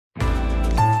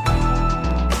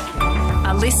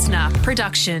listener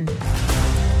production.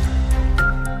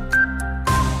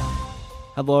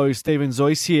 Hello, Stephen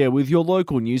Zoyce here with your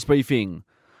local news briefing.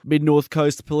 Mid-North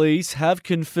Coast Police have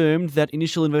confirmed that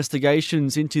initial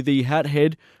investigations into the Hat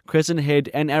Head, Crescent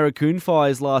Head and Arakoon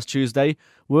fires last Tuesday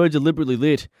were deliberately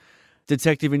lit.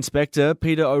 Detective Inspector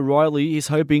Peter O'Reilly is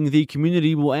hoping the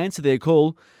community will answer their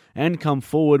call and come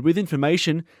forward with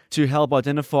information to help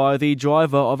identify the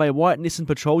driver of a white Nissan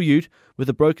patrol ute with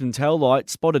a broken tail light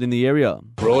spotted in the area.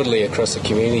 Broadly across the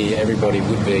community, everybody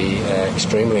would be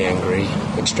extremely angry,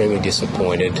 extremely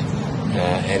disappointed,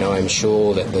 and I'm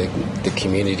sure that the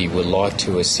community would like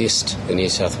to assist the New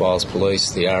South Wales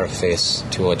Police, the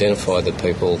RFS, to identify the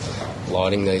people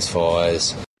lighting these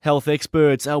fires. Health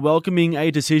experts are welcoming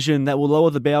a decision that will lower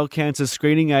the bowel cancer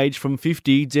screening age from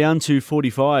 50 down to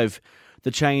 45. The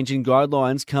change in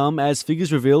guidelines come as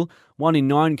figures reveal 1 in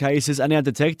 9 cases are now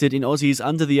detected in Aussies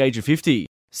under the age of 50.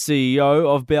 CEO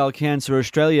of Bowel Cancer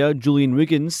Australia, Julian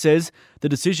Wiggins, says the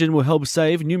decision will help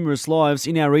save numerous lives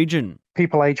in our region.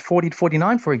 People aged 40 to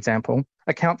 49, for example,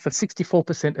 account for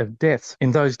 64% of deaths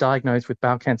in those diagnosed with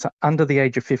bowel cancer under the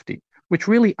age of 50, which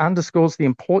really underscores the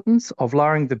importance of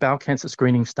lowering the bowel cancer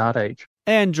screening start age.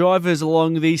 And drivers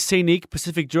along the scenic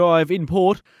Pacific Drive in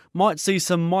Port might see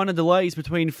some minor delays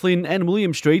between Flynn and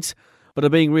William Streets, but are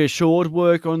being reassured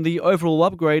work on the overall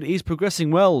upgrade is progressing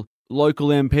well. Local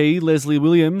MP Leslie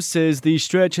Williams says the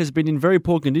stretch has been in very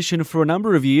poor condition for a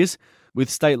number of years, with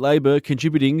state Labor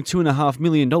contributing $2.5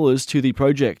 million to the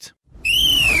project.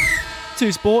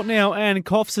 To sport now, and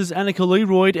Coffs' Annika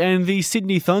Leroyd and the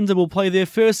Sydney Thunder will play their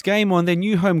first game on their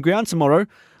new home ground tomorrow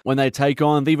when they take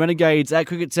on the Renegades at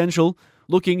Cricket Central,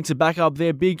 looking to back up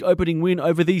their big opening win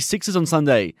over the Sixers on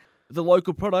Sunday. The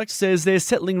local product says they're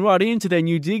settling right into their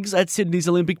new digs at Sydney's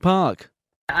Olympic Park.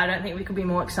 I don't think we could be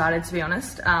more excited, to be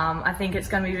honest. I think it's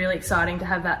going to be really exciting to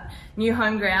have that new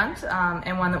home ground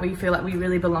and one that we feel like we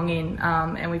really belong in.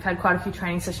 And we've had quite a few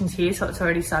training sessions here, so it's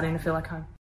already starting to feel like home.